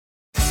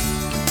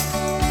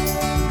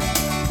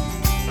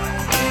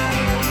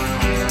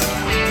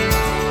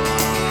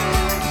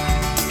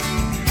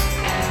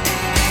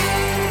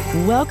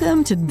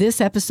Welcome to this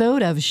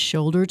episode of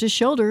Shoulder to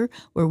Shoulder,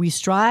 where we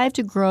strive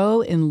to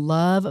grow in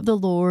love of the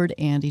Lord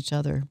and each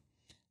other.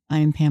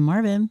 I'm Pam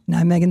Marvin. And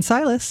I'm Megan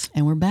Silas.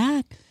 And we're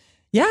back.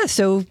 Yeah,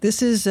 so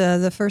this is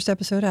the first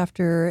episode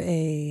after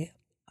a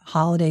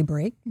holiday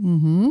break.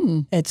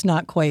 Mm-hmm. It's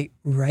not quite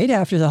right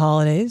after the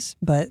holidays,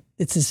 but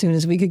it's as soon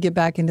as we could get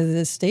back into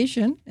this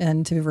station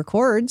and to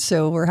record.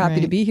 So we're happy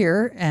to be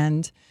here.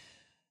 And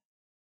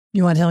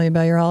you want to tell me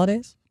about your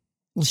holidays?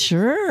 Well,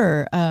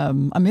 sure.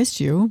 I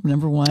missed you,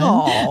 number one.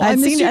 Oh, I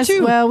missed you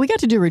too. Well, we got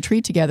to do a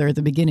retreat together at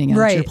the beginning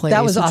at your place.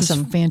 That was awesome.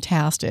 Which was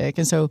fantastic.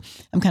 And so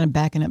I'm kind of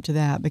backing up to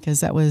that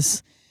because it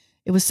was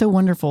so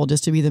wonderful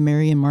just to be the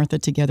Mary and Martha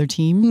Together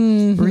team.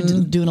 Mm-hmm.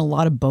 We're doing a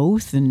lot of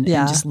both and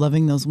just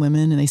loving those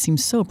women. And they seem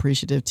so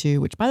appreciative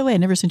too, which, by the way, I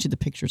never sent you the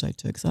pictures I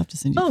took. So I have to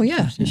send you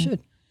pictures. You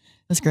should.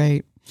 That's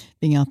great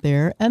being out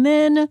there. And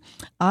then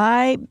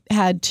I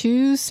had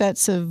two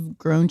sets of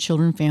grown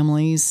children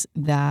families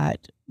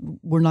that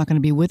were not going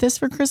to be with us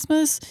for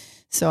Christmas.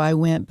 So I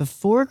went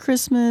before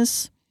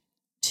Christmas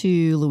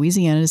to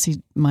Louisiana to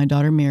see my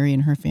daughter Mary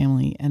and her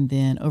family. And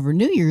then over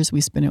New Year's,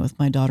 we spent it with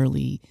my daughter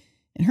Lee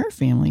and her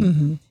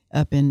family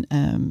up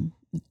in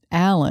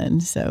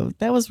Allen. So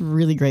that was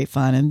really great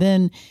fun. And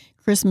then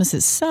Christmas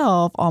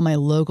itself, all my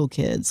local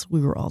kids,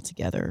 we were all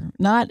together.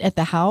 Not at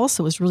the house.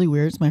 It was really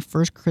weird. It's my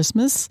first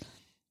Christmas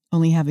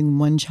only having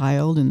one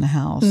child in the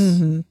house.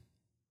 Mm-hmm.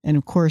 And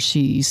of course,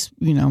 she's,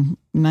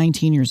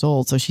 19 years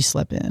old, so she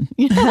slept in.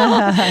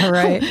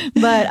 Right.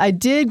 But I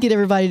did get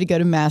everybody to go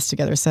to Mass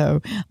together.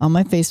 So on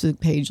my Facebook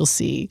page, you'll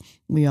see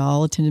we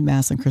all attended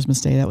Mass on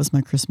Christmas Day. That was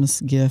my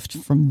Christmas gift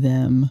from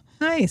them.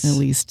 Nice. At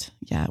least,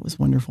 it was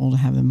wonderful to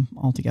have them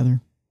all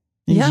together.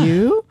 And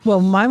you?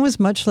 Well, mine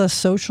was much less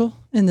social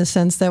in the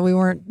sense that we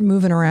weren't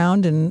moving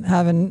around and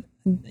having,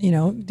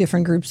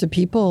 different groups of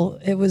people.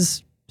 It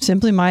was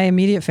simply my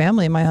immediate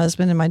family, my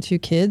husband and my two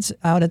kids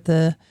out at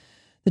the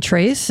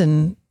Trace,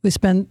 and we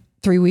spent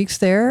 3 weeks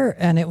there,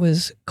 and it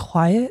was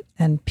quiet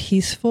and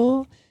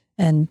peaceful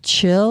and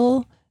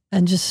chill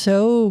and just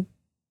so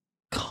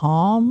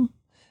calm.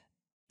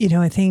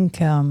 I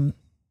think, often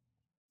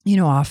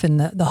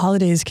the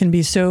holidays can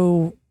be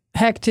so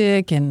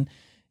hectic and,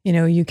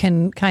 you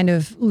can kind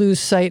of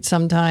lose sight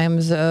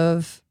sometimes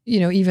of,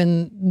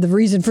 even the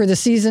reason for the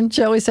season,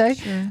 shall we say,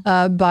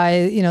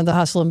 by, the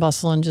hustle and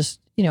bustle and just,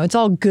 it's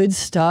all good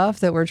stuff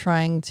that we're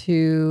trying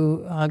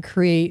to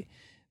create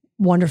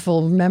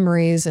wonderful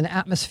memories and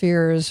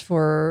atmospheres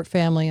for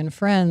family and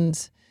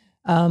friends.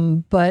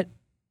 But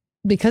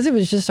because it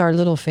was just our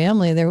little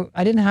family,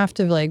 I didn't have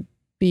to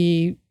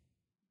be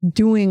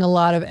doing a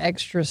lot of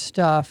extra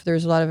stuff.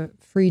 There's a lot of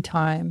free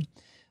time.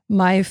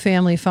 My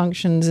family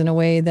functions in a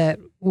way that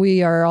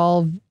we are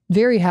all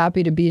very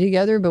happy to be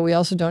together, but we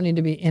also don't need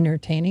to be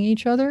entertaining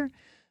each other.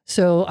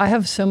 So I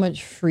have so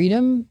much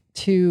freedom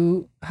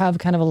to have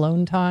kind of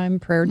alone time,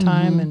 prayer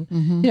time. And,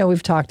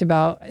 we've talked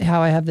about how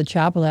I have the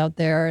chapel out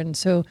there. And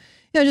so,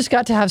 just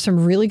got to have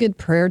some really good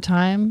prayer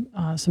time,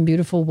 some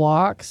beautiful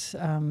walks,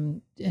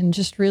 and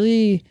just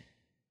really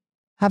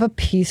have a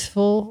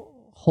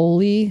peaceful,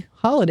 holy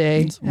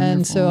holiday.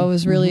 And so I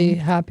was really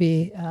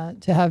happy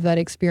to have that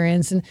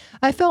experience. And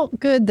I felt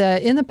good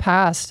that in the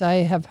past, I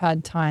have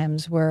had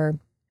times where,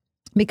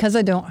 because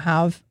I don't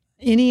have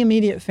any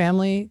immediate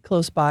family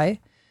close by,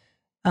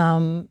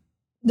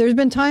 there's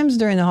been times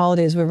during the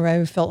holidays where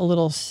I felt a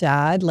little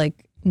sad,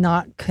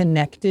 not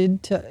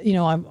connected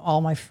to,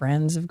 all my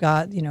friends have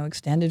got,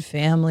 extended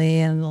family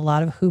and a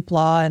lot of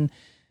hoopla, and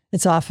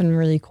it's often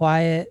really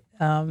quiet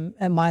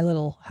at my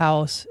little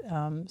house.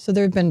 So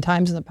there have been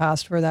times in the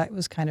past where that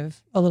was kind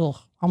of a little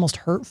almost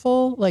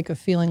hurtful, like a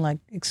feeling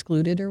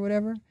excluded or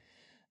whatever.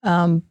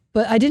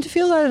 But I didn't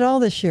feel that at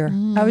all this year.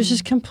 I was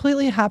just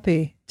completely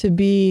happy to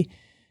be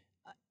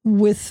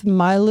with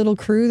my little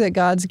crew that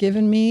God's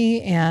given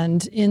me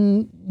and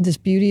in this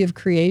beauty of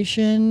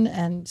creation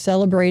and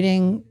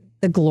celebrating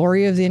the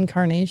glory of the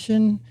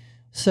incarnation.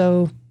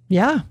 So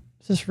it's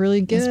just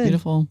really good. That's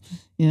beautiful.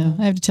 Yeah.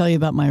 I have to tell you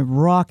about my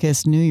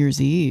raucous New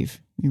Year's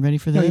Eve. You ready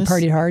for this? Oh, you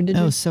partied hard, did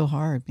you? Oh, so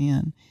hard,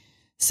 man.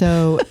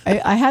 So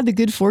I had the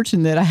good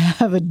fortune that I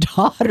have a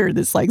daughter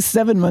that's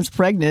 7 months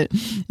pregnant.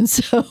 And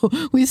so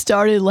we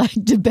started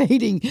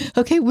debating,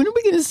 okay, when are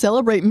we going to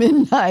celebrate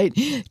midnight?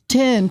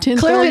 10:30.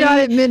 Clearly not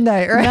at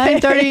midnight,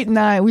 right? 9:30 at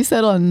night. We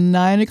settled on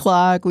 9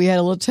 o'clock. We had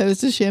a little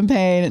toast of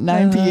champagne at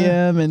 9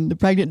 p.m. And the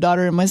pregnant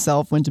daughter and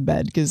myself went to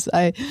bed because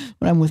when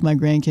I'm with my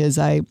grandkids,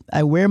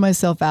 I wear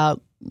myself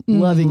out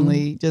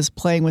lovingly, just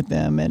playing with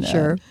them. And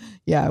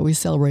we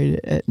celebrated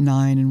at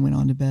 9 and went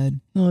on to bed.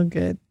 Oh,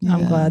 good. Yeah.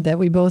 I'm glad that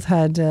we both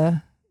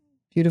had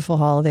beautiful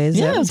holidays.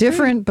 Yeah,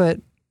 different,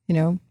 great.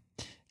 But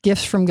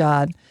gifts from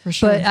God. For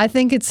sure. But I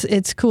think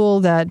it's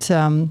cool that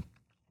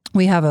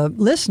we have a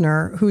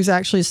listener who's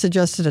actually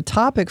suggested a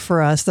topic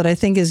for us that I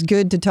think is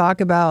good to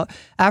talk about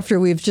after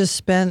we've just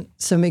spent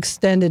some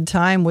extended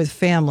time with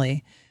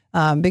family,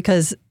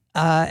 because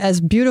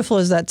as beautiful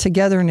as that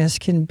togetherness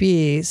can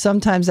be,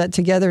 sometimes that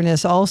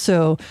togetherness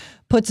also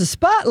puts a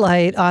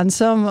spotlight on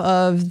some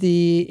of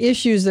the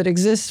issues that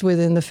exist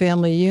within the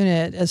family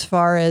unit as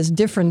far as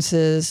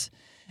differences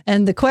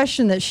And the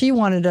question that she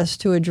wanted us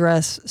to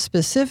address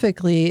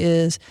specifically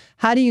is,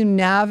 how do you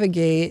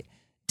navigate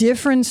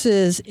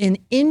differences in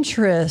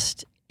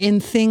interest in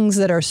things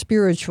that are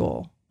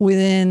spiritual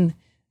within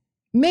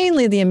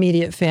mainly the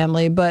immediate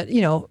family, but,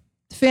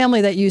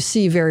 family that you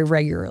see very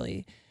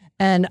regularly?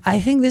 And I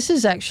think this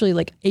is actually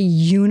like a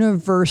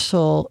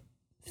universal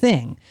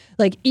thing.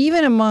 Like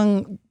even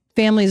among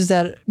families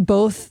that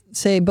both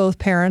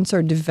parents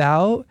are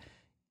devout,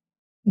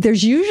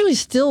 there's usually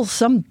still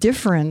some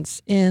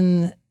difference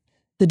in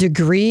the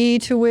degree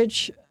to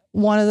which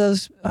one of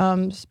those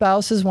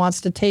spouses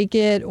wants to take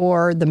it,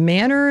 or the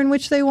manner in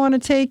which they want to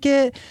take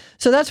it.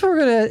 So that's what we're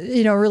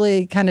going to,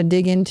 really kind of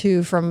dig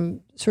into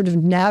from sort of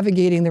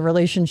navigating the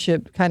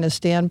relationship kind of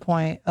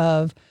standpoint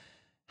of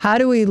how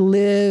do we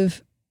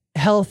live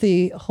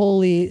healthy,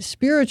 holy,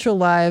 spiritual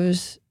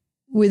lives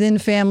within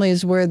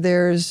families where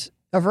there's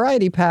a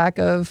variety pack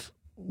of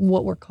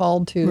what we're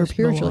called to Where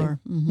spiritually.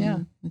 Mm-hmm. Yeah.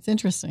 It's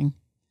interesting.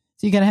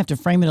 So you're going to have to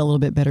frame it a little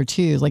bit better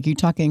too. Like we're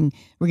going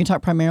to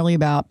talk primarily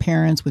about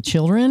parents with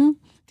children,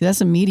 because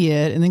that's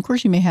immediate. And then of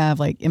course you may have,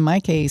 like in my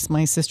case,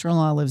 my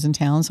sister-in-law lives in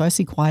town. So I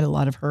see quite a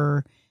lot of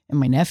her and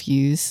my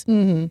nephews.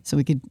 Mm-hmm. So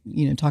we could,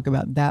 talk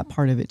about that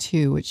part of it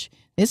too, which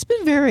it's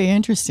been very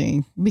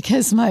interesting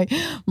because my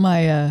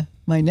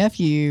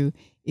nephew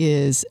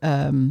is,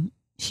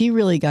 he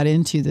really got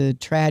into the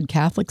trad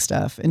Catholic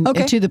stuff, and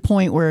to the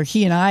point where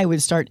he and I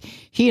would start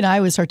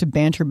to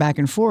banter back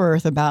and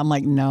forth about, I'm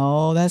like,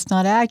 no, that's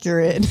not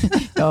accurate.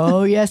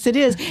 Oh, yes, it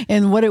is.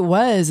 And what it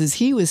was is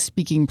he was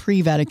speaking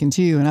pre-Vatican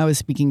II and I was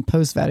speaking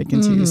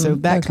post-Vatican II. So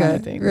that kind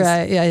of thing.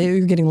 Right. Yeah.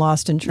 You're getting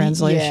lost in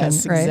translation.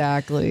 Yes, right?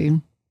 Exactly.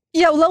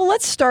 Yeah. Well,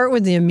 let's start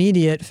with the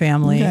immediate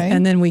family,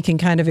 and then we can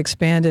kind of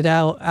expand it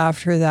out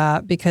after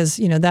that, because,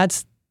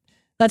 that's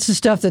the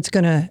stuff that's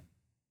going to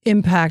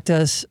impact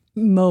us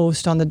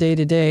most on the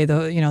day-to-day,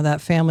 that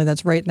family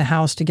that's right in the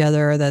house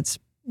together, that's,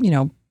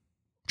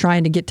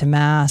 trying to get to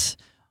mass,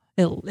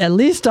 at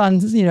least on,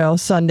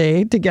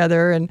 Sunday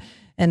together,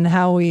 and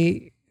how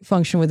we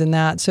function within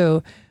that.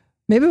 So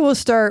maybe we'll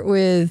start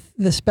with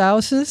the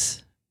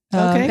spouses,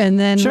 and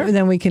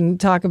then we can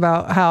talk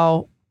about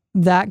how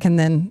that can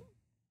then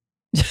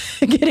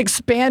get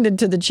expanded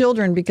to the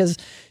children, because,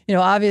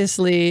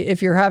 obviously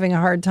if you're having a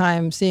hard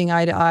time seeing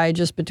eye to eye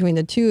just between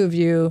the two of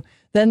you,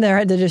 then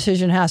the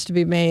decision has to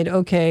be made,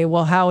 okay,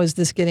 well, how is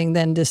this getting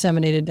then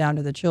disseminated down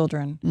to the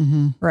children,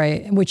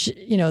 right? Which,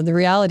 the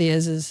reality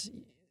is,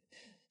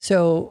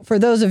 so for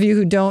those of you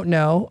who don't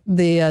know,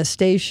 the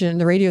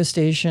radio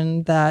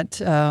station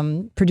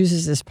that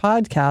produces this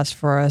podcast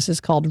for us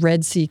is called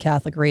Red Sea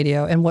Catholic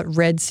Radio. And what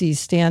Red Sea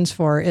stands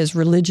for is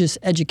Religious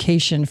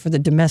Education for the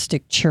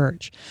Domestic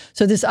Church.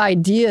 So this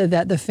idea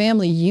that the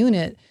family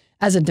unit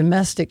as a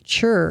domestic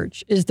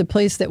church is the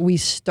place that we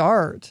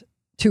start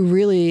to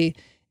really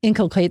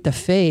inculcate the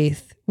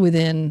faith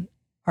within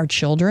our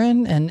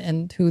children,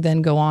 and who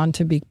then go on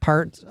to be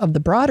part of the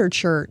broader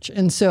church.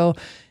 And so,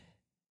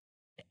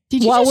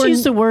 did you just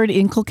use the word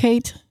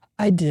inculcate?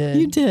 I did.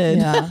 You did.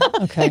 Yeah.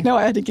 Okay. No,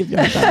 I had to give you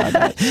a time on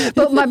that.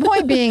 But my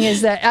point being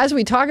is that as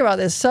we talk about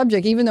this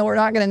subject, even though we're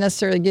not going to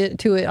necessarily get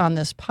to it on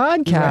this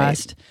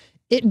podcast,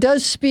 it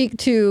does speak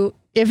to,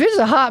 if it's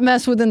a hot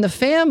mess within the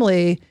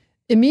family,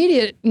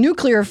 immediate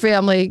nuclear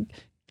family,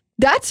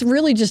 that's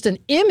really just an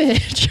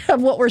image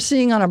of what we're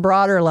seeing on a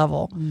broader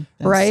level,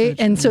 right?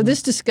 So so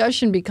this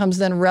discussion becomes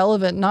then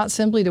relevant, not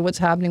simply to what's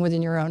happening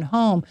within your own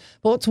home,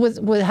 but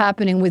what's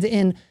happening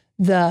within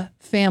the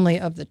family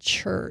of the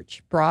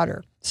church,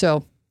 broader.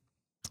 So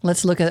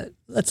let's look at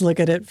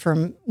it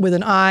from with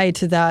an eye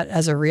to that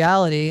as a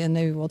reality, and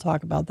maybe we'll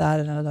talk about that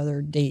at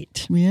another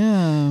date.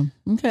 Yeah.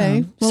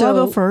 Okay. Well,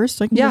 I'll go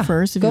first. I can go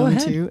first if you want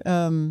me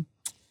to.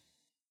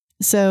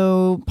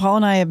 So Paul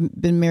and I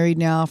have been married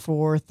now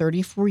for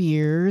 34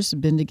 years,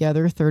 been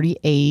together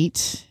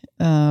 38.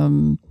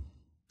 And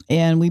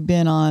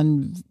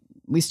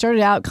we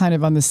started out kind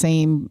of on the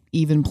same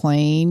even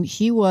plane.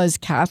 He was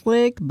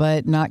Catholic,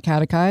 but not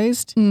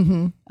catechized.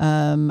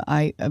 Mm-hmm.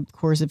 Of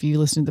course, if you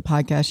listen to the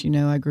podcast,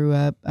 I grew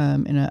up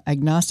in an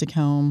agnostic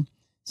home.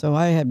 So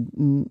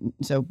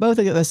both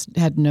of us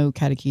had no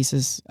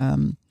catechesis.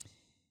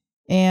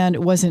 And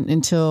it wasn't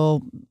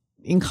until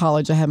in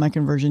college I had my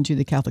conversion to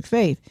the Catholic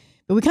faith.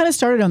 But we kind of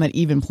started on that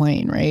even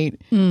plane, right?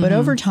 Mm-hmm. But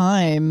over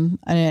time,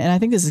 and I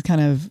think this is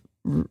kind of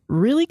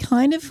really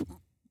kind of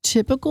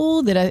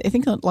typical, that I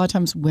think a lot of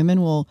times women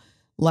will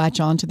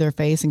latch onto their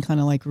faith and kind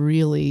of like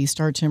really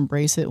start to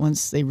embrace it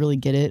once they really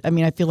get it. I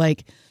mean, I feel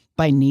like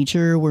by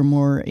nature we're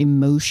more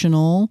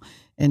emotional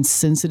and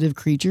sensitive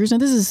creatures. And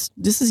this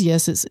is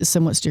yes, it's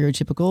somewhat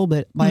stereotypical,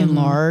 but by and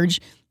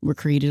large, we're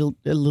created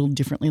a little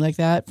differently like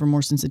that, for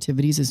more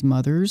sensitivities as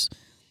mothers.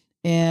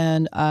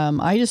 And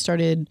I just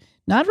started.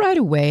 Not right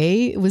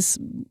away. It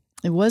wasn't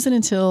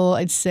until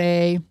I'd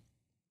say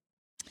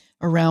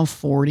around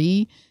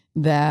 40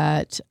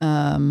 that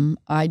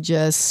I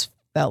just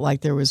felt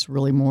like there was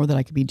really more that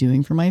I could be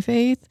doing for my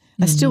faith.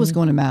 I still was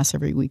going to mass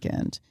every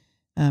weekend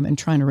and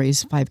trying to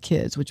raise 5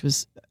 kids, which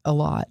was a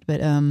lot. But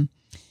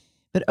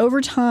over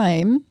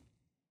time,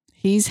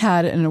 he's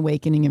had an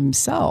awakening of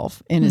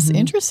himself. And it's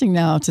interesting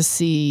now to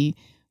see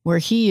where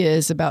he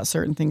is about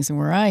certain things and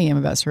where I am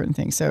about certain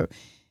things. So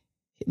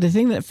the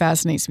thing that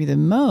fascinates me the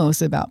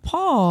most about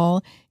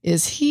Paul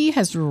is he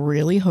has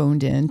really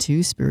honed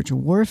into spiritual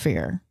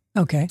warfare.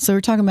 Okay. So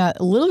we're talking about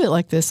a little bit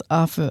like this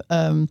off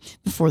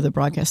before the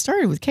broadcast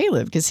started with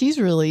Caleb, because he's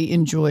really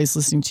enjoys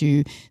listening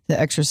to the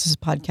Exorcist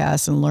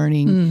podcast and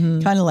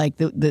learning kind of like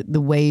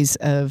the ways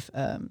of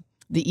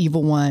the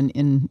evil one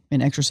in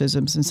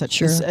exorcisms and such.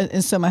 Sure.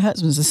 And so my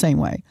husband's the same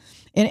way.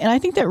 And I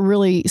think that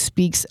really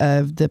speaks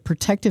of the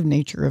protective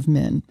nature of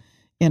men.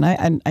 And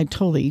I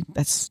totally,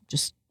 that's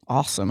just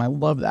awesome. I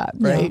love that.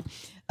 Right.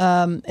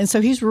 Yeah. And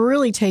so he's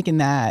really taken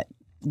that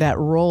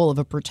role of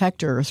a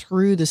protector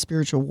through the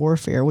spiritual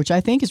warfare, which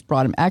I think has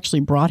brought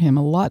him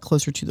a lot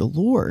closer to the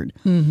Lord,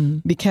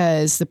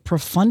 because the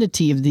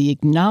profundity of the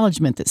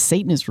acknowledgement that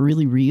Satan is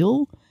really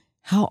real,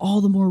 how all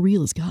the more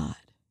real is God.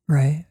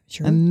 Right.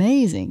 Sure.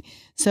 Amazing.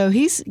 So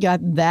he's got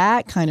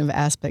that kind of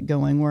aspect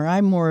going, where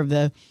I'm more of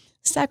the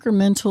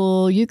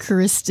sacramental,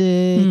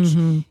 Eucharistic,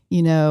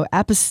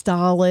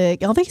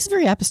 apostolic. I think he's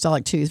very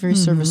apostolic too. He's very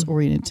service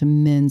oriented to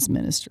men's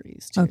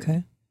ministries too.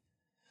 Okay.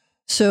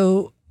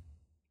 So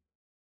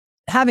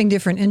having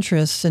different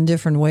interests and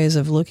different ways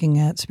of looking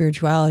at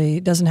spirituality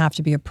doesn't have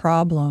to be a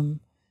problem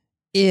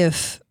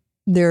if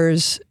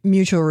there's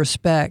mutual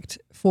respect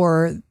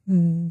for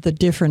the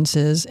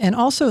differences and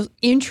also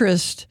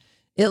interest,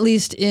 at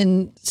least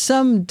in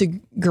some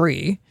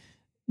degree,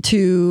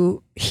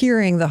 to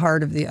hearing the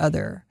heart of the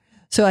other.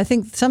 So I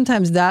think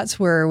sometimes that's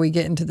where we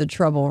get into the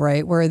trouble,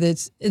 right? Where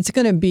it's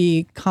going to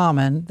be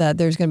common that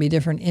there's going to be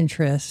different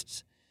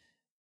interests,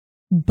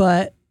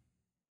 but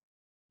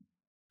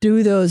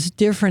do those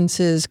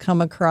differences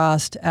come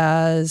across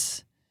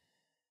as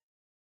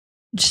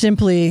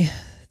simply,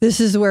 this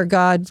is where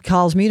God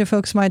calls me to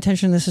focus my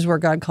attention, this is where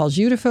God calls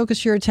you to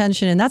focus your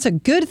attention, and that's a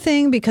good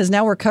thing because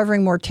now we're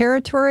covering more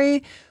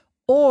territory?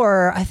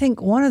 Or I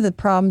think one of the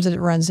problems that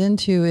it runs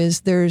into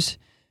is there's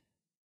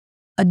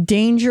a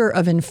danger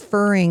of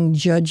inferring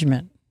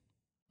judgment.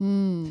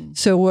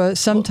 So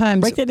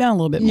sometimes... break that down a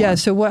little bit more. Yeah,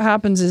 so what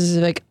happens is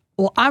like,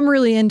 well, I'm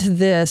really into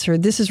this, or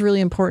this is really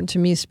important to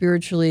me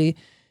spiritually,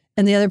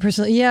 and the other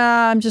person,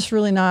 yeah, I'm just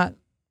really not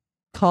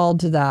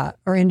called to that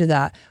or into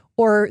that.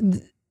 Or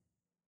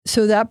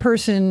so that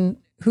person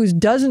who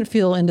doesn't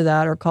feel into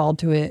that or called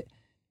to it,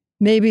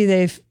 maybe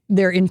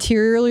they're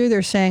interiorly,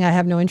 they're saying, I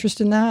have no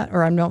interest in that,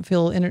 or I don't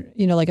feel,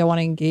 like I want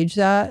to engage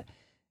that.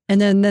 And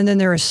then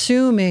they're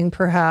assuming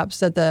perhaps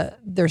that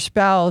their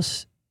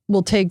spouse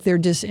will take their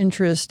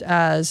disinterest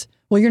as,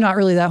 well, you're not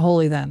really that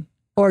holy then,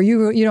 or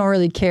you don't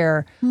really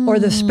care. Or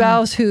the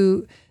spouse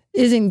who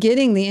isn't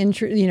getting the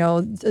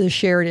interest, the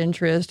shared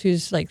interest,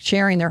 who's like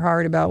sharing their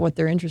heart about what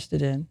they're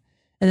interested in.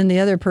 And then the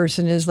other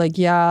person is like,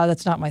 yeah,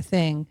 that's not my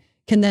thing,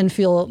 can then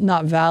feel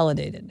not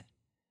validated.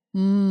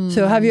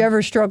 So have you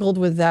ever struggled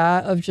with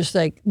that, of just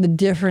like the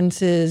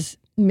differences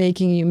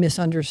making you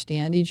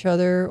misunderstand each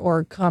other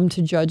or come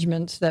to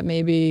judgments that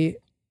maybe,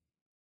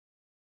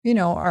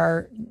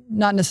 are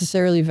not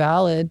necessarily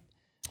valid,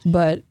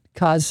 but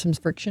cause some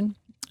friction?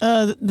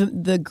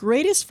 The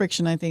greatest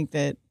friction I think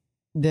that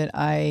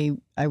I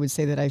would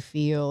say that I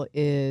feel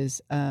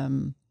is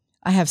I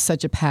have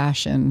such a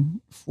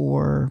passion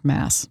for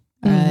Mass.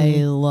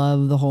 I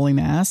love the Holy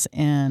Mass,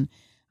 and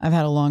I've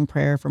had a long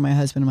prayer for my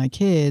husband and my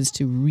kids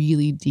to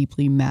really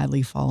deeply,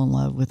 madly fall in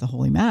love with the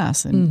Holy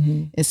Mass,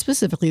 and it's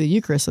specifically the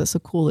Eucharist. That's so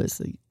cool. It's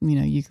the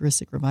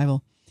Eucharistic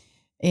revival,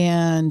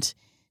 and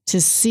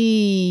to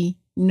see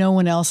no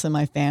one else in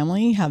my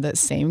family have that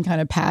same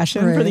kind of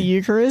passion for the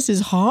Eucharist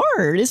is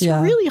hard. It's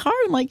really hard.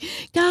 I'm like,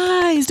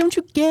 guys, don't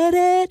you get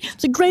it?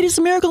 It's the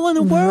greatest miracle in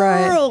the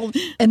world.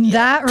 Right. And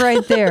that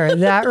right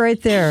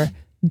there,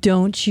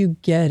 don't you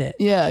get it?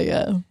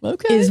 Yeah.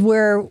 Okay. Is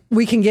where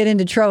we can get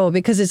into trouble,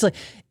 because it's like,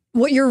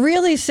 what you're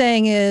really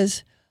saying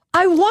is,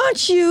 I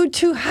want you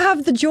to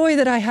have the joy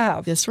that I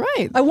have. That's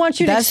right. I want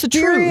you to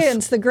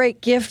experience the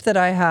great gift that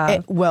I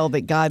have.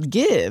 That God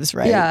gives,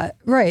 right? Yeah,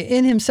 right,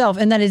 in himself,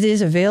 and that it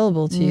is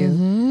available to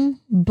you.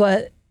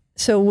 But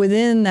so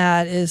within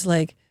that is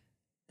like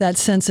that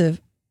sense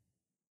of,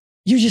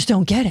 you just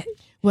don't get it.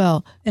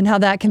 Well, and how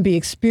that can be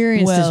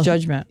experienced as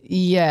judgment.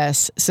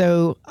 Yes.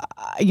 So,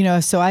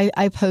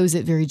 I pose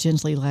it very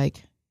gently,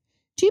 like,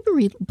 do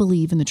you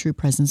believe in the true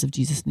presence of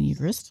Jesus in the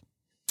Eucharist?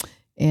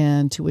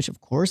 And to which,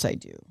 of course, I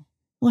do.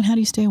 Well, and how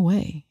do you stay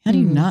away? How do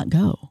you not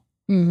go?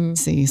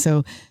 See,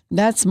 so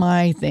that's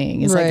my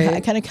thing. It's like, I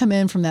kind of come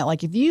in from that.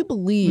 Like, if you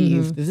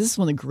believe that this is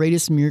one of the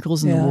greatest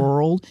miracles in the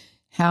world,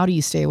 how do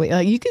you stay away?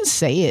 Like, you can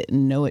say it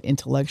and know it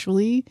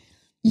intellectually.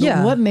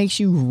 But what makes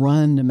you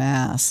run to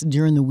Mass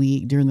during the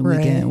week, during the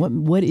weekend?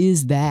 What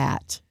is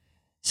that?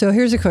 So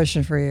here's a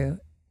question for you.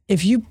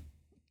 If you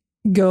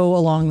go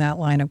along that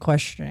line of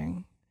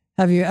questioning,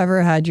 have you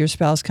ever had your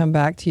spouse come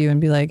back to you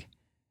and be like,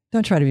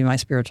 don't try to be my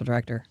spiritual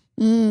director?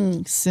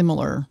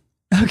 Similar.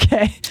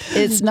 Okay.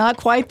 It's not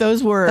quite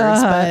those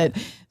words, but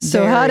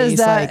so how does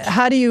that,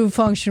 how do you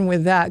function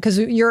with that? Because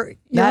your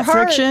that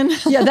heart, friction?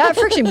 That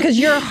friction, because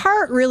your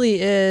heart really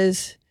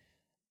is,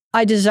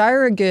 I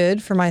desire a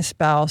good for my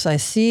spouse. I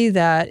see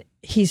that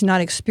he's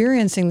not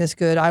experiencing this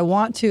good. I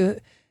want to,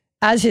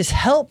 as his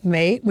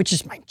helpmate, which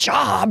is my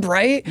job,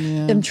 right?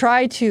 Yeah. And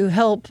try to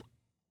help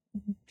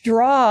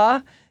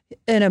draw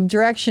in a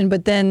direction,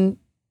 but then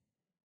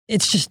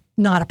it's just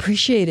not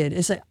appreciated.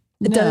 It's like,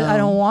 I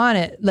don't want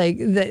it. Like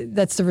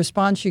that's the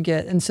response you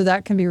get. And so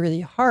that can be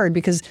really hard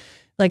because,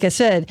 like I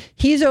said,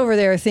 he's over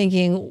there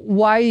thinking,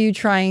 why are you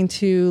trying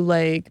to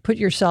like put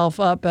yourself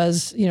up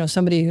as, you know,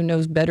 somebody who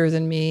knows better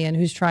than me and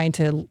who's trying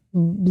to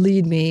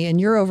lead me? And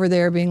you're over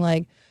there being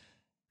like,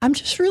 I'm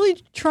just really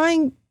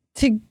trying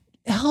to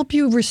help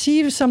you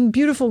receive some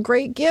beautiful,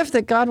 great gift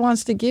that God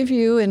wants to give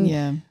you.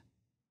 And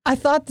I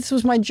thought this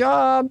was my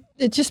job.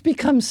 It just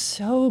becomes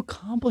so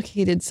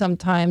complicated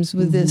sometimes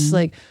with this,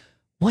 like,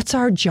 what's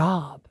our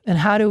job and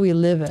how do we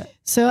live it?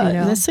 So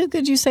that's so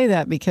good you say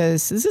that,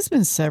 because this has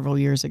been several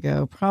years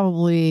ago,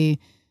 probably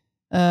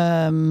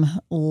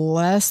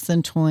less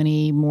than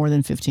 20, more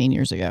than 15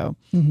 years ago,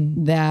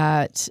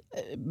 that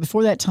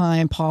before that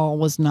time, Paul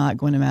was not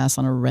going to Mass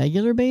on a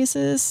regular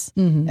basis.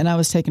 And I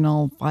was taking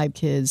all 5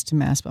 kids to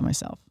Mass by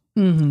myself.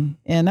 And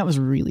that was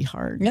really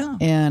hard. Yeah.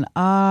 And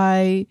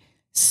I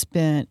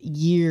spent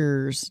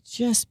years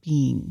just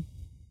being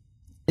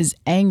as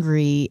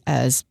angry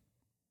as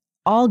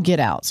all get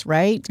outs,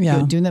 right?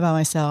 Yeah. Doing that by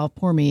myself.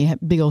 Poor me.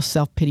 Big old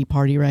self-pity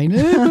party, right?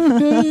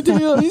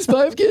 Taking all these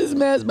 5 kids to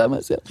Mass by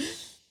myself.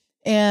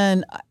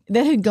 And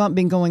that had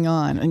been going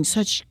on and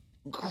such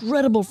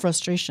incredible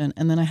frustration.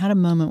 And then I had a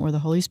moment where the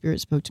Holy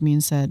Spirit spoke to me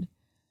and said,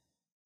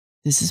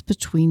 this is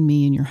between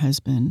me and your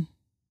husband.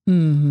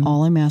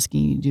 All I'm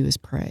asking you to do is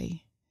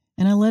pray.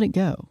 And I let it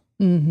go.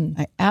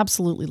 I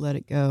absolutely let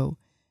it go.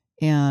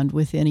 And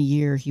within a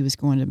year, he was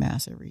going to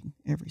Mass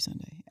every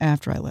Sunday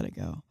after I let it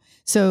go.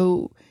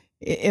 So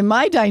in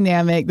my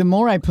dynamic, the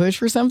more I push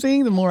for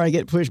something, the more I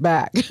get pushed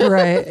back.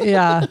 Right.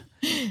 Yeah.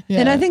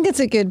 And I think it's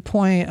a good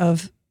point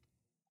of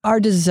our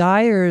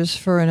desires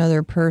for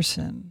another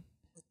person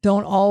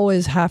don't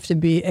always have to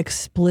be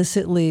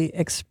explicitly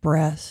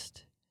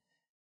expressed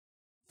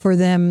for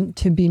them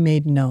to be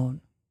made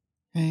known.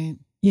 Right.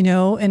 You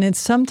know, and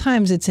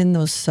sometimes it's in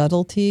those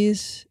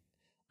subtleties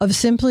of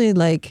simply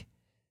like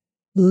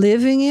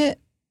living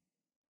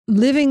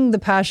the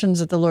passions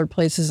that the Lord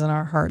places in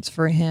our hearts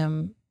for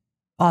him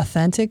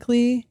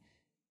authentically,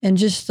 and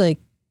just like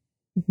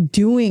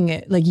doing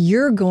it. Like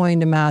you're going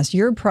to Mass,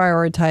 you're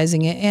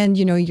prioritizing it, and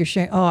you know, you're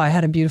sharing, oh, I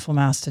had a beautiful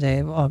Mass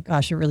today. Oh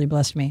gosh, it really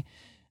blessed me.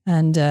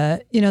 And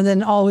you know,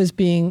 then always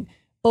being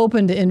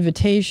open to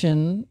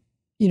invitation,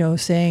 you know,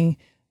 saying,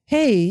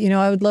 hey, you know,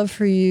 I would love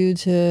for you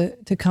to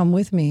come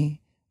with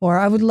me, or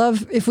I would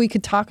love if we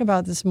could talk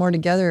about this more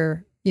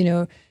together, you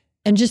know,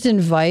 and just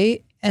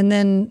invite, and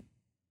then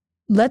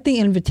let the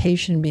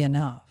invitation be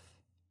enough.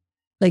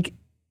 Like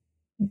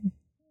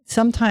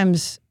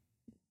sometimes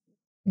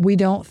we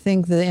don't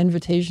think the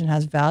invitation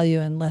has value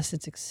unless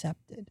it's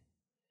accepted.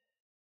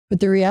 But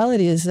the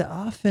reality is that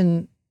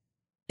often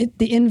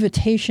the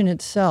invitation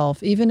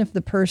itself, even if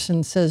the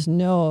person says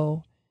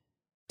no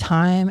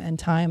time and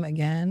time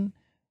again,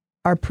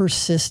 our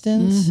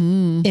persistence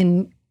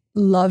in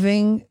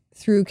loving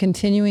through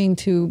continuing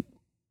to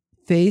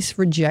face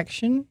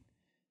rejection,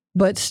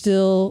 but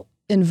still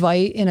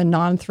invite in a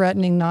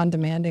non-threatening,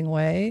 non-demanding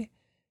way,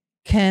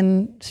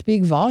 can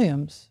speak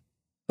volumes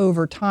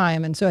over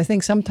time. And so I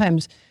think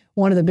sometimes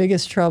one of the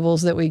biggest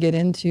troubles that we get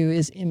into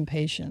is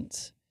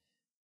impatience.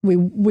 We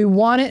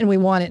want it, and we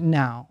want it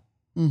now,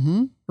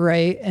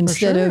 right?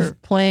 Instead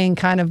of playing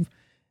kind of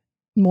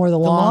more the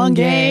long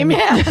game.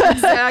 Yeah,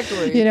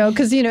 exactly. You know,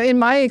 because, you know, in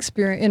my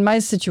experience, in my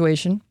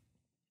situation,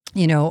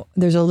 you know,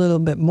 there's a little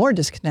bit more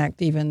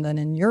disconnect even than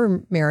in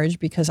your marriage,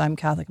 because I'm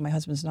Catholic and my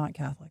husband's not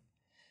Catholic.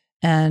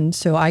 And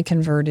so I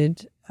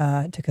converted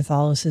to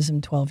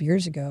Catholicism 12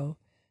 years ago,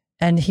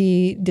 and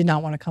he did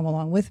not want to come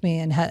along with me,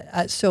 and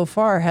so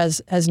far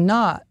has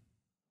not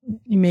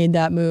made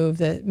that move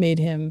that made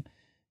him,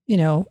 you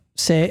know,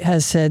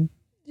 has said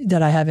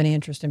that I have any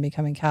interest in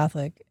becoming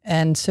Catholic.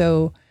 And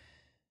so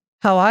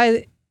how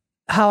I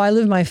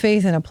live my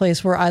faith in a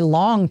place where I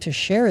long to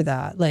share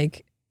that,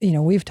 like, you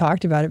know, we've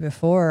talked about it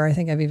before. I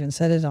think I've even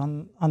said it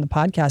on the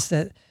podcast,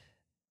 that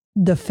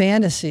the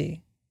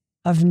fantasy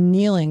of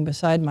kneeling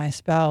beside my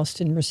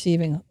spouse and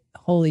receiving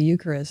Holy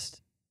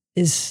Eucharist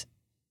is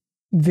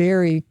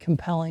very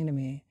compelling to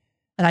me.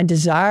 And I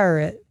desire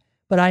it,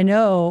 but I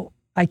know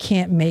I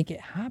can't make it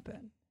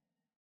happen.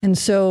 And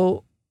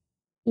so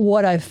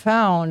what I've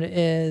found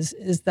is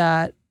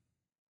that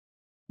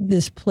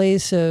this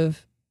place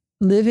of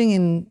living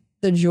in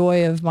the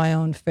joy of my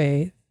own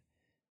faith,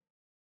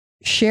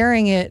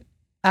 sharing it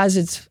as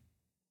it's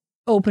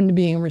open to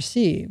being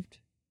received,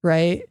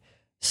 right?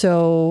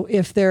 So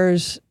if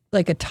there's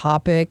like a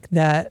topic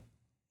that,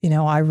 you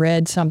know, I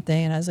read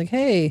something and I was like,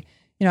 hey,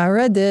 you know, I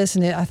read this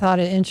and I thought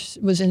it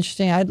was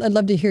interesting. I'd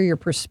love to hear your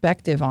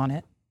perspective on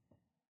it.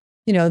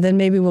 You know, then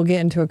maybe we'll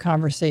get into a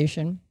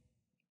conversation.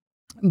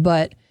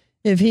 But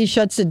if he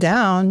shuts it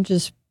down,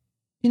 just,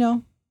 you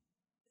know,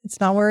 it's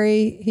not where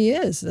he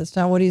is. That's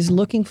not what he's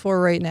looking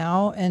for right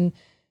now. And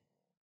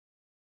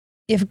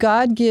if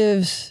God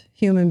gives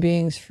human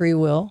beings free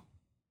will,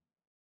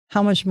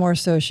 how much more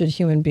so should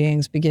human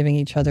beings be giving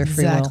each other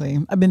free will? Exactly.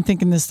 I've been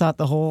thinking this thought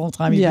the whole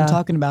time you've Yeah. been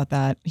talking about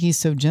that. He's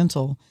so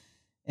gentle.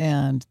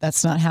 And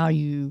that's not how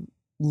you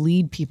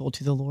lead people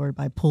to the Lord,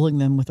 by pulling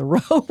them with a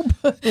rope,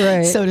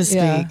 Right. so to speak.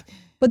 Yeah.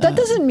 But that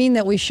doesn't mean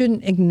that we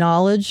shouldn't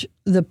acknowledge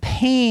the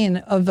pain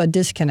of a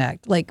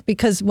disconnect. Like,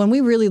 because when we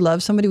really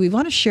love somebody, we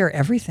want to share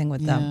everything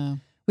with them. Yeah.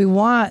 We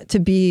want to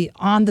be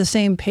on the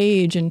same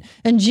page. And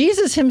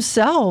Jesus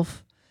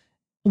himself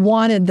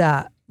wanted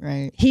that.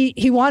 Right.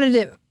 He wanted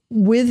it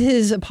with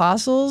his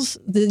apostles,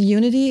 the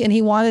unity, and he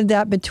wanted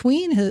that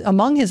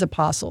among his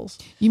apostles.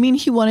 You mean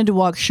he wanted to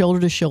walk shoulder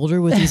to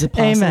shoulder with these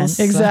apostles? Amen.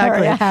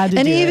 Exactly. Sorry, I had to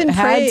and do he it. even I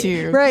had prayed,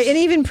 to. right? And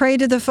even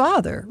prayed to the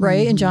Father,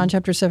 right? In John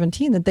chapter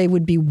 17, that they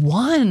would be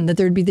one, that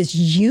there'd be this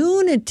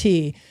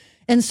unity.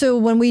 And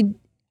so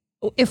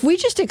if we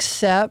just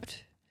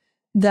accept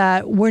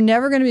that we're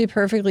never going to be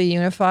perfectly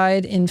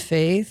unified in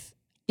faith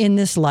in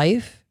this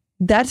life,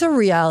 that's a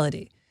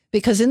reality.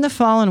 Because in the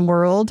fallen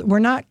world, we're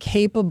not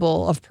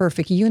capable of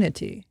perfect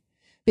unity.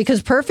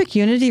 Because perfect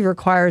unity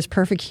requires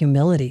perfect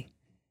humility.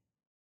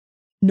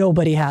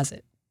 Nobody has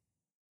it.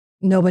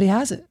 Nobody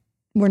has it.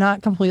 We're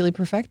not completely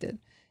perfected.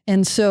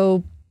 And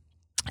so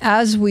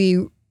as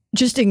we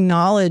just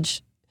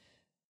acknowledge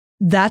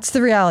that's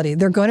the reality,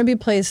 there are going to be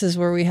places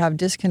where we have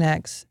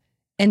disconnects,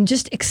 and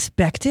just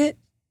expect it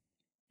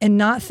and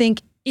not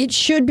think it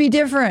should be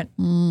different.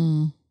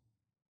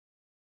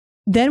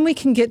 Then we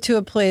can get to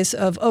a place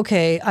of,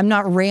 okay, I'm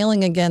not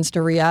railing against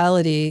a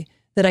reality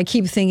that I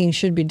keep thinking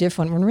should be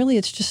different, when really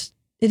it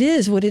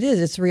is what it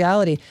is. It's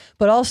reality.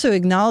 But also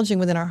acknowledging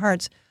within our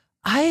hearts,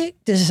 I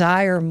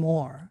desire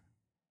more.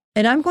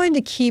 And I'm going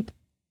to keep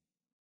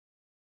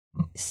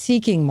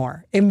seeking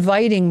more,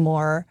 inviting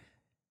more,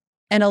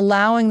 and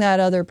allowing that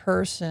other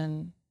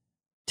person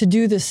to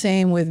do the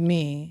same with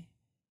me,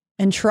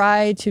 and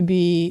try to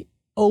be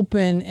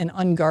open and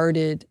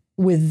unguarded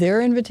with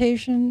their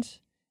invitations,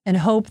 and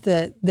hope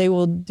that they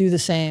will do the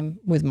same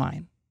with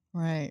mine.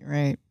 Right,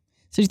 right.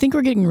 So do you think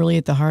we're getting really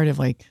at the heart of,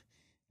 like,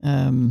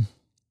 in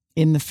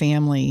the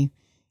family?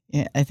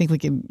 I think we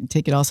can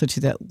take it also to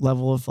that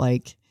level of,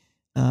 like,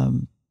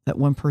 that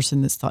one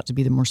person that's thought to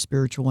be the more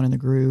spiritual one in the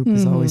group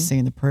is always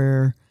saying the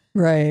prayer.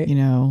 Right. You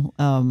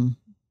know,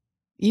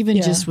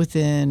 even just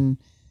within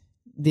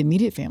the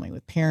immediate family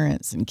with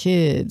parents and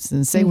kids,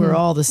 and say we're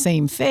all the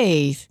same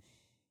faith.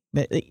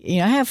 But, you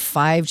know, I have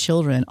 5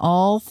 children.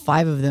 All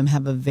 5 of them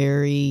have a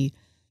very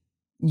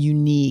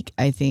unique,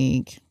 I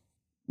think,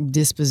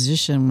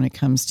 disposition when it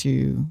comes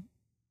to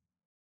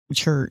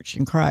church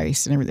and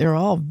Christ and everything. They're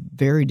all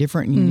very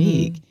different and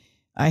unique.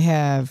 I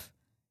have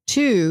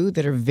 2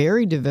 that are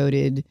very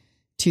devoted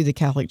to the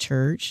Catholic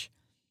Church.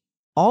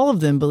 All of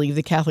them believe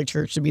the Catholic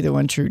Church to be the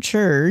one true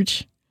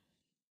church,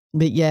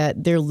 but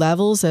yet their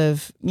levels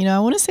of, you know, I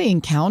want to say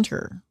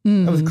encounter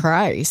with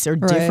Christ are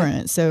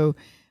different. So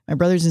my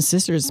brothers and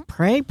sisters,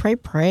 pray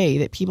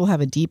that people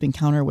have a deep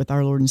encounter with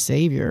our Lord and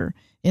Savior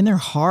in their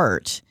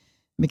heart.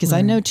 Because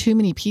I know too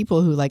many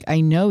people who, like, I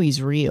know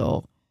he's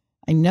real.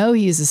 I know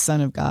he is the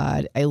Son of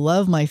God. I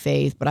love my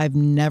faith, but I've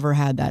never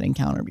had that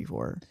encounter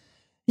before.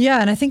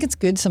 Yeah, and I think it's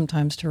good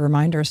sometimes to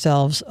remind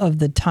ourselves of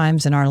the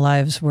times in our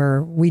lives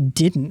where we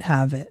didn't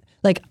have it.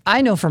 Like,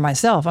 I know for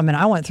myself, I mean,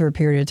 I went through a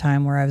period of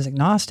time where I was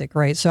agnostic,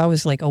 right? So I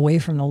was, like, away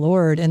from the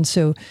Lord. And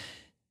so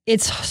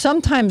it's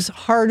sometimes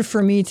hard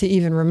for me to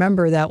even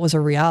remember that was a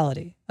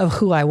reality of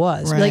who I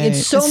was. Right. Like,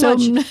 it's so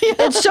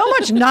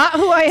much not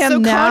who I am so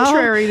now.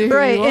 Contrary to who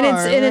right. you And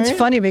are, it's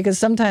funny because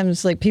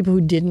sometimes, like, people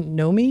who didn't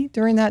know me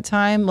during that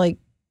time, like,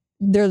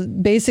 they're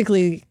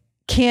basically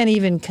can't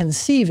even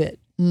conceive it.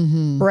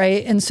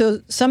 Right. And so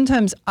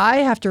sometimes I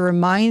have to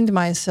remind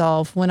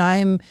myself when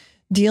I'm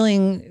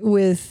dealing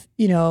with,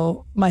 you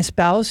know, my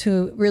spouse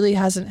who really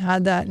hasn't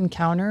had that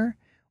encounter,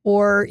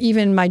 or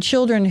even my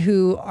children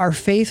who are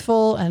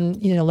faithful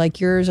and, you know, like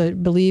yours, I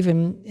believe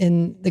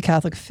in the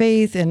Catholic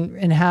faith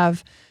and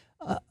have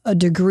a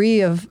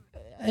degree of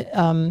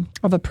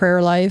a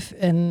prayer life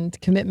and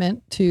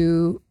commitment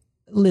to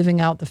living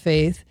out the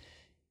faith.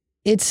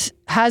 It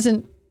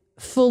hasn't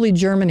fully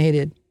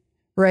germinated,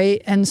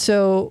 right? And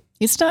so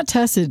it's not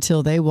tested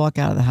till they walk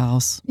out of the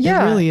house.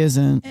 Yeah. It really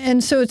isn't.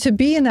 And so to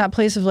be in that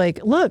place of, like,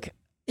 look,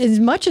 as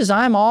much as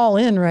I'm all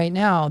in right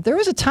now, there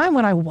was a time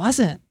when I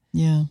wasn't.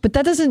 Yeah. But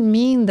that doesn't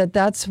mean that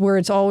that's where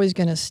it's always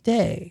going to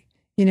stay,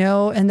 you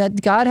know, and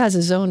that God has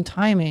his own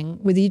timing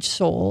with each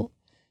soul,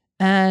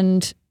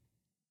 and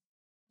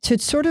to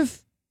sort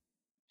of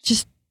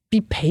just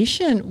be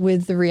patient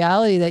with the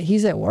reality that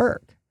he's at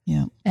work.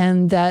 Yeah.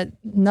 And that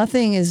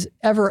nothing is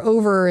ever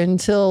over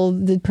until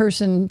the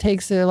person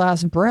takes their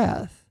last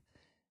breath.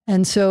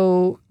 And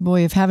so,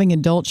 boy, if having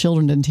adult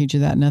children didn't teach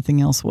you that,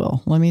 nothing else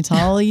will. Let me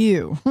tell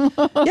you.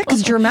 yeah,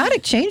 because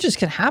dramatic changes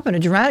can happen. A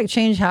dramatic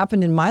change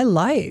happened in my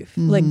life.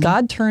 Like,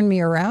 God turned me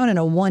around in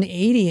a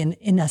 180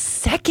 in a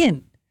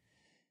second.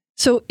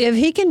 So if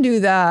he can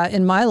do that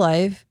in my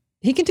life,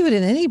 he can do it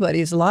in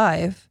anybody's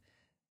life,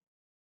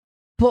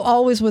 but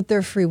always with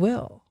their free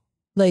will.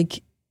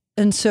 Like,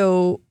 and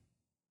so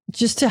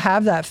just to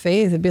have that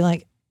faith and be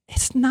like,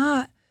 it's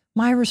not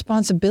my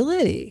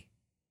responsibility,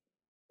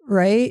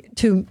 right?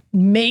 To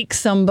make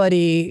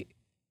somebody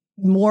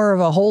more of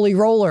a holy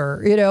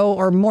roller,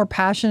 or more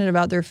passionate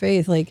about their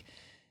faith. Like,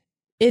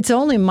 it's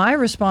only my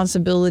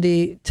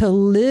responsibility to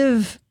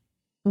live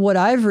what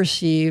I've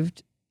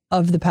received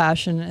of the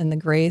passion and the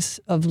grace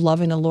of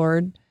loving the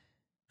Lord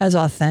as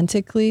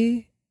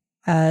authentically,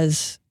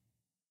 as,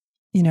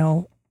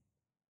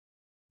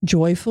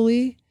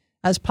 joyfully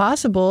as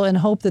possible, and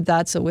hope that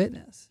that's a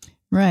witness.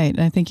 Right.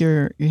 And I think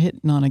you're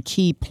hitting on a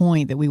key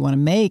point that we want to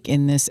make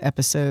in this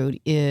episode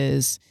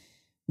is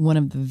one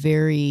of the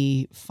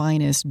very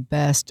finest,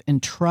 best,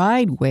 and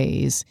tried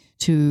ways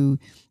to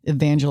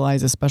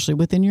evangelize, especially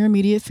within your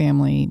immediate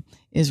family,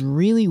 is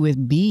really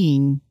with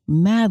being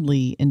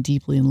madly and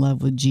deeply in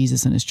love with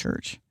Jesus and his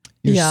church.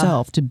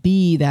 Yourself, to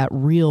be that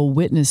real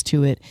witness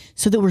to it,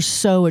 so that we're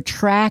so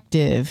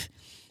attractive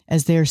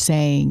as they're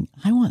saying,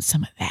 I want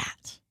some of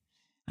that.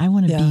 I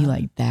want to be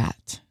like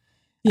that.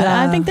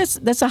 Yeah. I think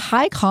that's a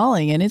high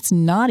calling, and it's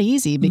not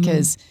easy,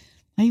 because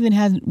I even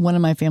had one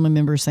of my family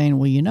members saying,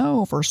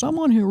 well, for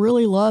someone who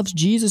really loves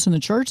Jesus and the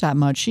church that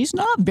much, she's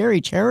not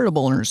very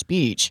charitable in her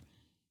speech.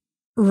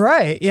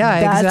 Right.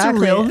 Yeah, that's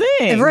exactly. a real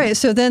thing. Right.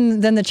 So then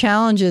the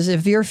challenge is,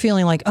 if you're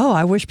feeling like, oh,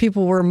 I wish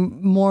people were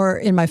more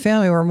in my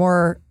family were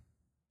more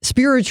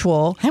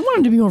spiritual. I want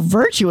them to be more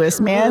virtuous,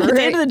 man. Right. At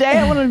the end of the day,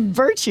 I want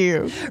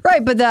virtue.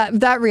 Right. But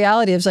that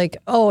reality is like,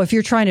 oh, if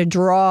you're trying to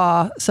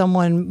draw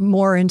someone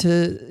more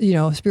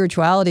into,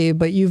 spirituality,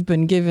 but you've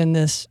been given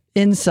this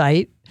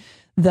insight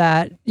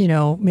that,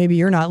 maybe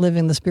you're not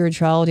living the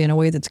spirituality in a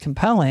way that's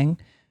compelling.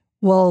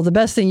 Well, the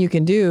best thing you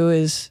can do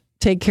is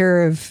take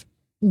care of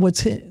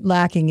what's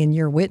lacking in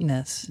your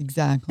witness.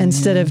 Exactly.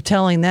 Instead of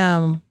telling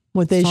them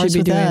what they should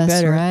be doing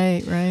better.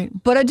 Right.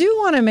 But I do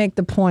want to make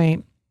the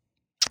point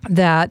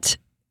that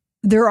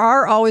there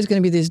are always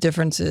going to be these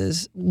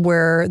differences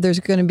where there's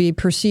going to be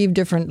perceived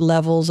different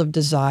levels of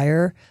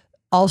desire,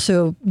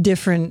 also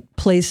different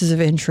places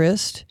of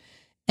interest.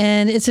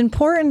 And it's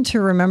important to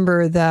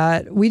remember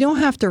that we don't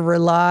have to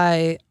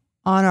rely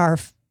on our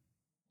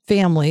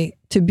family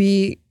to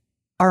be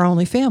our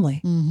only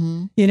family,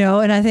 and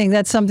I think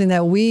that's something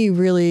that we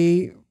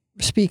really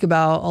speak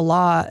about a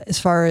lot as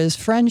far as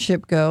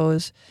friendship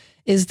goes,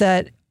 is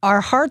that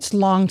our hearts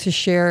long to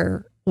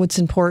share what's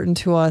important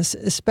to us,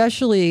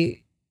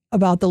 especially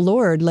about the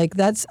Lord. Like,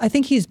 I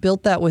think he's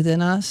built that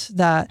within us,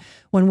 that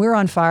when we're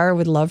on fire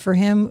with love for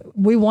him,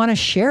 we want to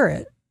share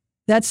it.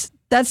 That's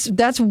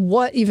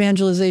what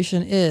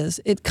evangelization is.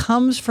 It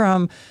comes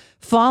from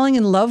falling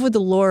in love with the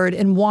Lord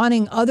and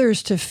wanting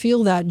others to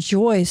feel that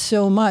joy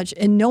so much,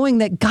 and knowing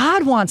that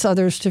God wants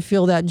others to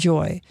feel that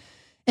joy.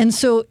 And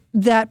so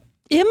that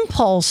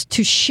impulse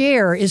to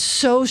share is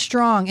so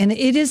strong, and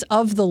it is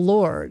of the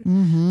Lord.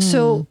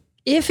 So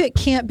if it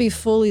can't be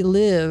fully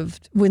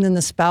lived within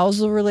the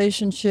spousal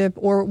relationship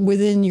or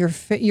within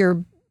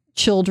your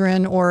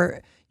children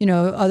or,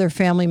 other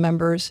family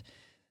members,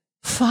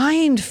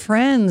 find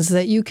friends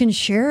that you can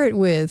share it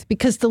with,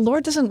 because the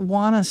Lord doesn't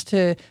want us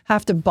to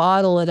have to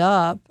bottle it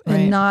up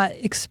and not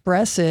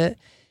express it.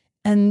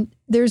 And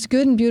there's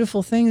good and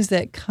beautiful things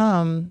that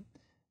come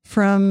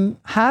from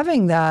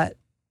having that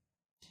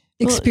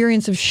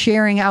experience of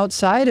sharing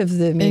outside of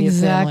the immediate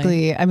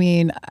family. I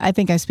mean, I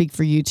think I speak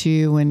for you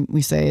too when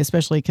we say,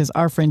 especially because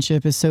our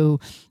friendship is so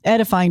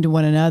edifying to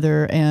one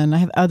another, and I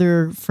have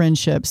other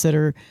friendships that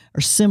are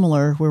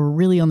similar, where we're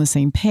really on the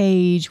same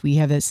page. We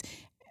have this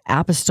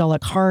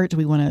apostolic heart.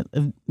 We want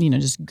to,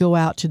 just go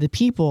out to the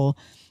people,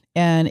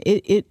 and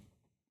it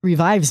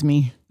revives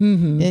me.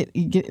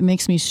 It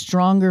makes me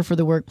stronger for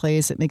the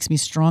workplace. It makes me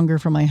stronger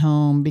for my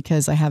home,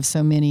 because I have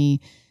so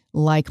many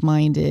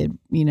like-minded,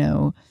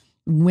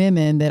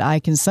 women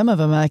that some of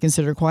them I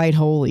consider quite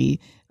holy.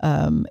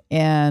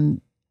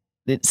 And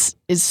it's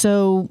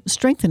so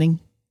strengthening.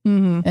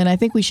 And I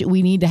think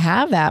we need to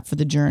have that for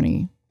the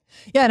journey.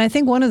 Yeah. And I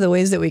think one of the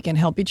ways that we can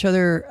help each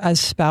other as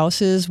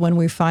spouses when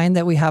we find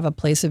that we have a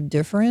place of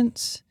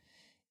difference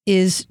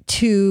is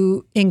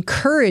to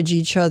encourage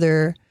each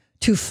other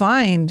to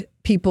find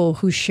people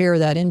who share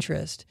that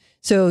interest.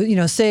 So,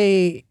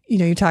 say,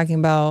 you're talking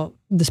about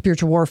the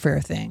spiritual warfare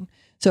thing.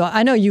 So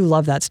I know you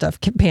love that stuff,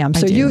 Pam.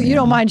 So you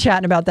don't mind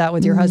chatting about that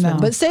with your husband.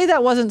 No. But say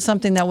that wasn't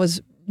something that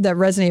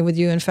resonated with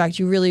you. In fact,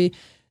 you really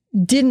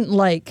didn't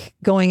like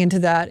going into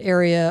that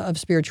area of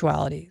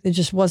spirituality. It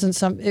just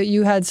wasn't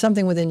you had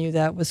something within you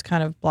that was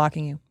kind of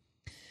blocking you.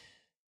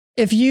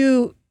 If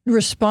you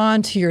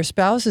respond to your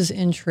spouse's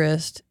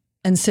interest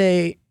and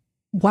say,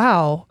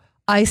 wow,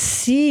 I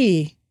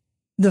see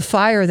the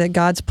fire that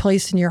God's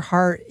placed in your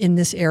heart in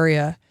this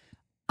area.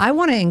 I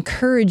want to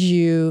encourage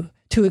you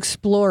to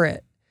explore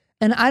it.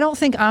 And I don't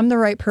think I'm the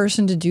right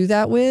person to do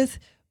that with,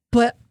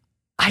 but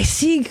I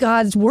see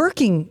God's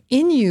working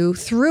in you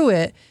through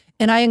it.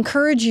 And I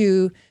encourage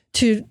you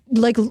to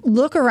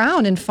look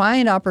around and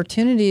find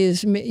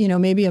opportunities,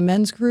 maybe a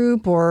men's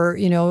group or,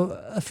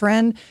 a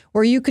friend,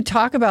 where you could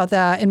talk about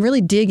that and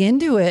really dig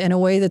into it in a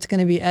way that's going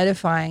to be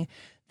edifying.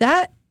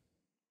 That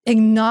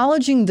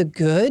acknowledging the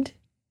good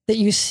that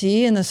you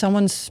see in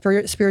someone's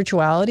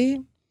spirituality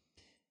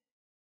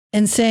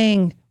and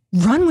saying,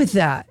 run with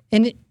that.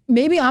 And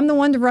maybe I'm the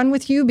one to run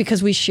with you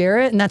because we share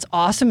it and that's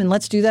awesome. And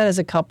let's do that as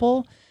a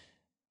couple.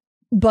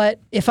 But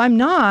if I'm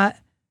not,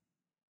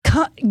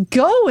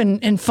 go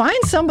and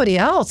find somebody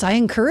else. I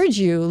encourage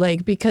you,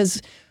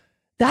 because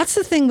that's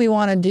the thing we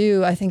want to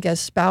do, I think, as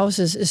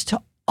spouses, is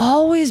to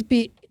always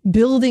be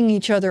building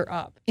each other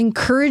up,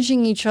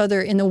 encouraging each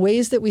other in the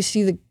ways that we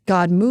see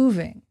God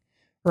moving,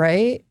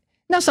 right?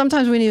 Now,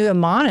 sometimes we need to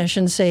admonish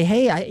and say,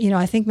 hey,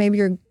 I think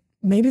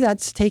maybe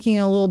that's taking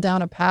a little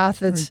down a path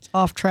that's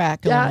off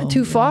track.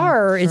 Too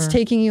far. Or sure. It's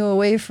taking you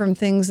away from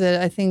things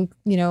that I think,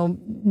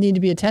 need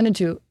to be attended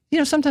to.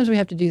 Sometimes we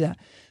have to do that.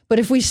 But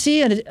if we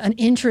see an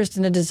interest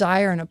and a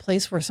desire in a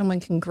place where someone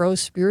can grow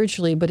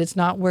spiritually, but it's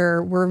not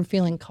where we're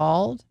feeling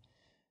called,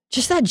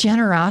 just that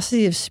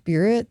generosity of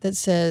spirit that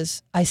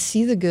says, I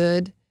see the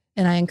good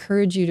and I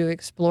encourage you to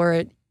explore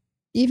it,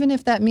 even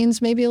if that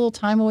means maybe a little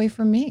time away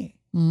from me.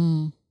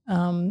 Mm.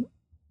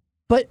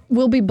 But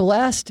we'll be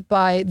blessed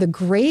by the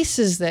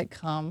graces that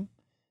come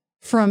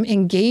from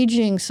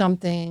engaging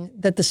something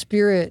that the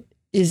Spirit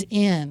is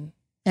in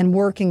and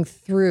working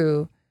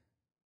through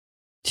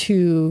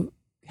to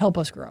help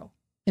us grow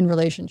in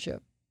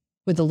relationship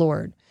with the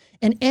Lord.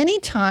 And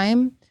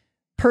anytime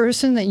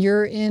person that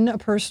you're in a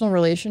personal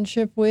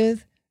relationship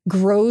with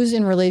grows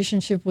in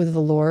relationship with the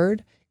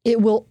Lord,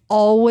 it will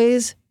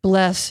always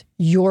bless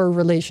your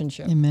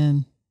relationship.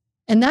 Amen.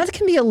 And that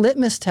can be a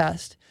litmus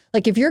test.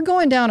 If you're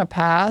going down a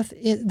path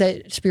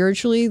that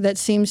spiritually that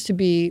seems to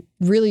be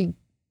really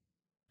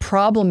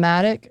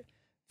problematic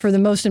for the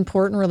most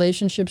important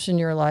relationships in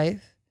your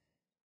life,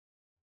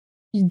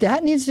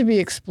 that needs to be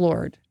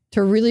explored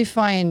to really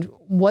find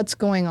what's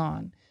going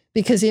on.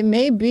 Because it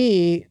may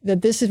be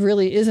that this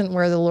really isn't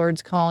where the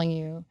Lord's calling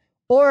you,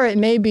 or it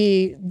may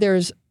be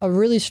there's a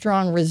really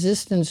strong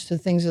resistance to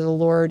things of the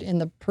Lord in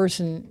the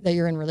person that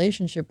you're in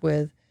relationship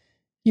with.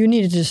 You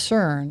need to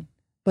discern,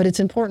 but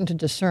it's important to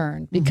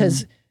discern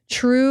because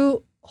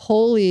true,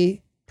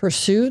 holy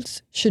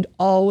pursuits should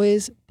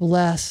always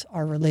bless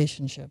our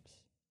relationships.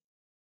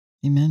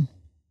 Amen.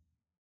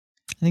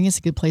 I think it's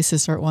a good place to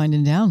start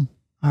winding down.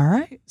 All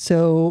right.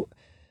 So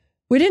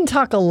we didn't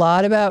talk a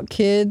lot about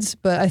kids,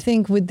 but I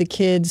think with the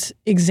kids,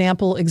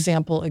 example.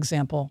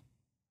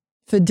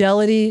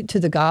 Fidelity to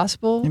the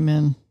gospel.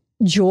 Amen.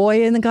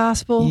 Joy in the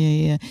gospel.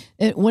 Yeah.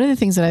 And one of the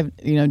things that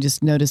I've,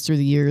 just noticed through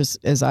the years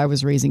as I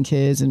was raising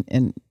kids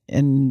and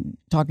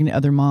talking to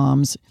other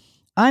moms,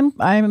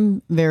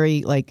 I'm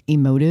very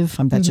emotive.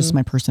 That's just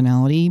my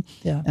personality.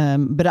 Yeah.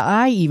 But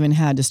I even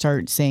had to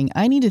start saying,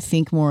 I need to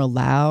think more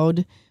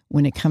aloud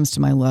when it comes to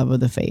my love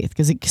of the faith,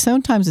 because it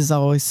sometimes is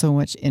always so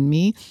much in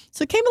me.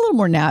 So it came a little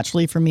more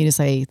naturally for me to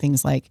say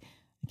things like,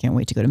 I can't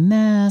wait to go to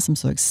Mass. I'm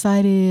so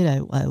excited.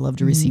 I love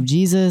to receive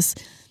Jesus.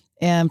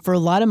 And for a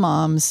lot of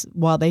moms,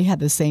 while they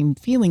had the same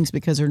feelings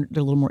because they're a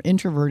little more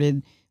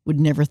introverted, would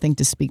never think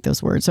to speak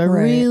those words. So I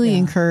really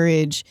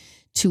encourage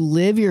to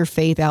live your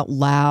faith out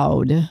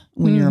loud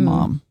when you're a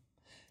mom.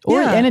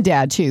 And a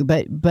dad too,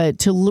 but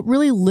to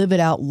really live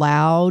it out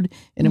loud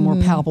in a more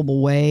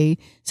palpable way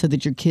so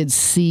that your kids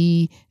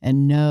see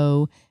and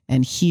know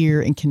and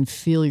hear and can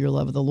feel your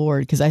love of the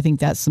Lord, because I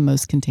think that's the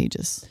most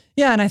contagious.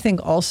 Yeah, and I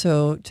think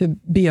also to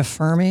be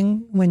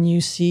affirming when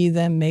you see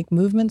them make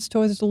movements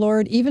towards the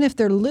Lord, even if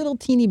they're little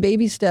teeny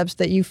baby steps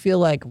that you feel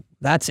like,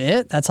 that's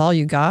it, that's all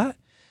you got.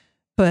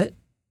 But,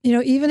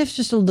 even if it's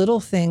just a little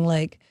thing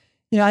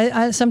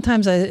I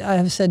sometimes I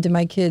have said to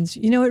my kids,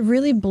 it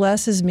really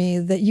blesses me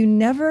that you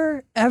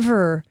never,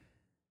 ever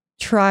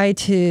try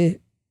to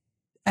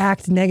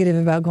act negative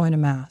about going to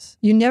Mass.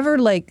 You never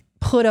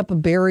put up a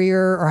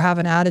barrier or have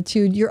an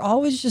attitude. You're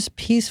always just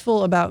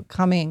peaceful about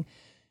coming.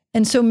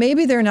 And so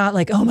maybe they're not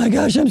oh my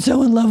gosh, I'm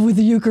so in love with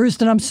the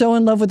Eucharist and I'm so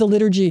in love with the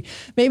liturgy.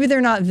 Maybe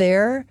they're not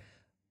there,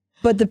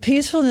 but the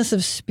peacefulness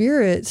of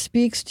spirit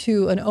speaks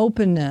to an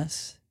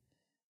openness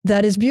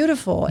that is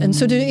beautiful. And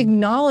so to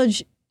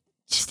acknowledge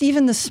just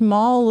even the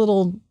small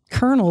little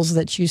kernels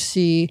that you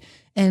see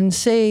and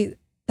say,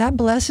 that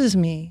blesses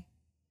me,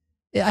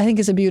 I think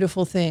is a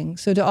beautiful thing.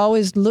 So to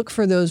always look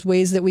for those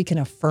ways that we can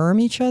affirm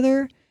each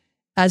other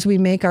as we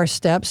make our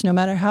steps, no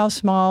matter how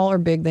small or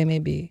big they may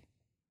be.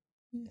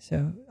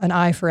 So an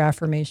eye for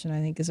affirmation,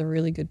 I think, is a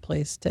really good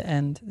place to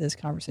end this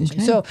conversation.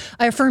 Okay. So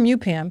I affirm you,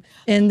 Pam,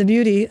 in the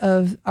beauty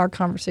of our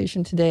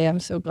conversation today.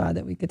 I'm so glad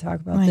that we could talk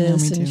about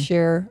this and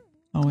share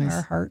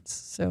our hearts.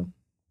 So.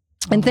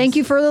 And thank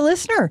you for the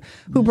listener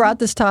who brought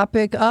this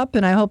topic up.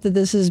 And I hope that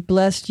this has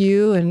blessed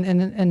you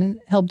and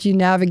helped you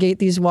navigate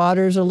these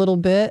waters a little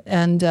bit.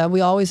 And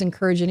we always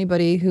encourage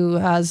anybody who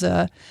has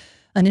an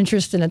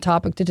interest in a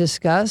topic to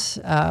discuss.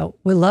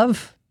 We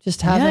love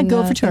just having go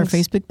over to our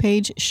Facebook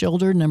page,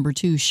 Shoulder,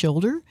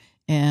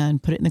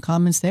 and put it in the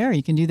comments there.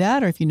 You can do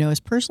that. Or if you know us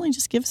personally,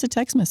 just give us a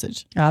text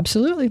message.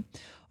 Absolutely.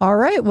 All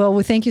right. Well,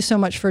 we thank you so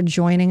much for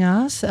joining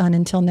us. And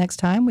until next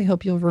time, we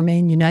hope you'll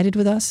remain united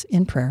with us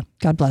in prayer.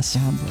 God bless.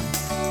 God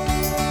bless.